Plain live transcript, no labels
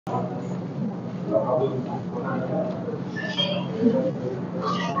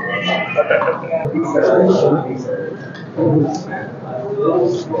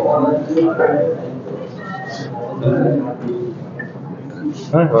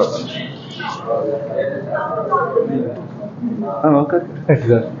Okay.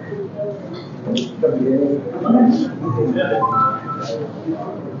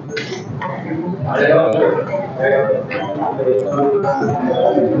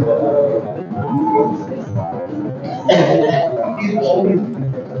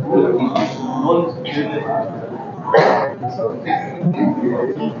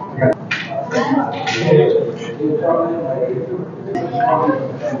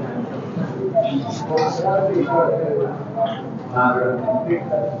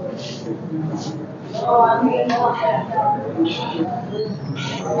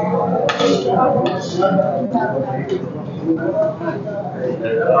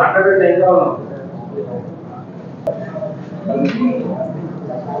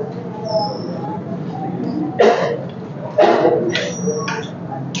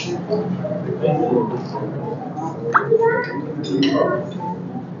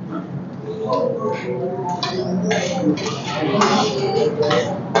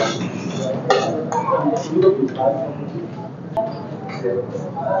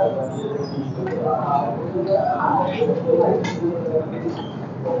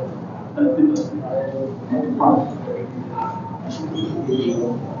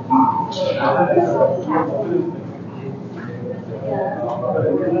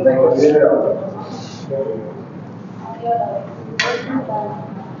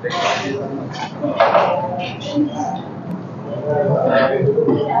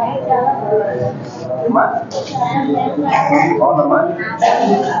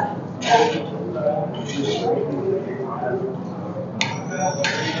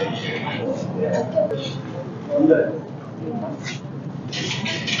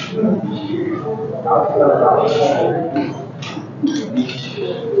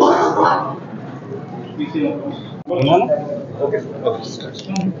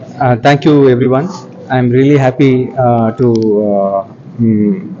 Thank you, everyone. I'm really happy I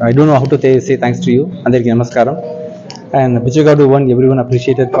don't know how to say thanks to you. Andariki namaskaram. And Bichagadu one, everyone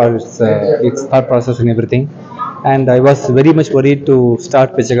appreciated for its thought process and everything. And I was very much worried to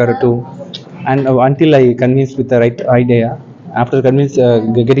start Bichagadu 2. And until I convinced with the right idea, after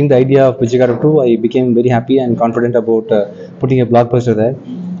getting the idea of Bichagadu 2, I became very happy and confident about putting a blockbuster there.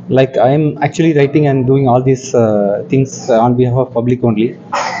 Like I am actually writing and doing all these things on behalf of public only,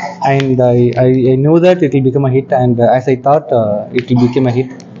 and I know that it will become a hit. And as I thought, it will become a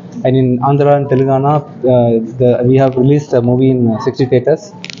hit. And in Andhra and Telangana, we have released a movie in 60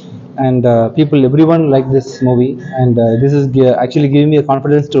 theaters, and everyone like this movie. And this is actually giving me a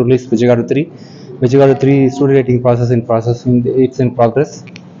confidence to release Vijagadu 3. Vijagadu 3 studio rating it's in progress,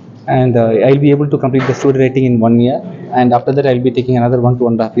 and I'll be able to complete the studio rating in 1 year, and after that I'll be taking another 1 to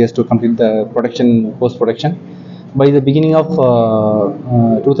 1.5 years to complete the post production. By the beginning of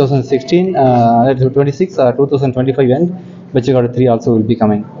 2016, 26, 2025 end, Bichagadu 3 also will be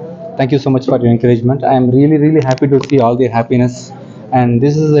coming. Thank you so much for your encouragement. I am really happy to see all their happiness, and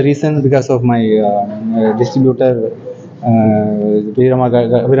this is the reason because of my distributor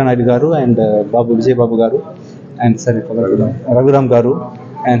Viranayadu Garu and Vijay Babu Garu, and sorry, Raghuram Garu.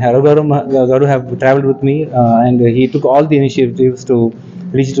 And Raghuram Garu have traveled with me, and he took all the initiatives to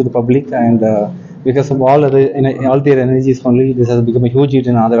reach to the public. And because of all their energies only, this has become a huge hit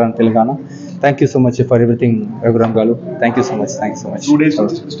in Andhra and Telangana. Thank you so much for everything, Raghuram Galu. Thank you so much. Thanks so much. 2 days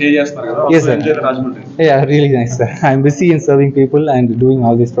stay చేస్తున్నారు కదా. Yes, sir. Enjoy the Rajahmundry. Yeah, really nice, sir. I'm busy in serving people and doing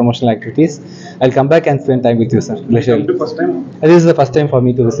all these promotional activities. I'll come back and spend time with you, sir. Come to first time. This is the first time for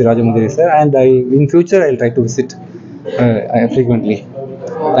me to visit Rajahmundry, sir, and in future I'll try to visit frequently.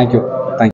 Thank you.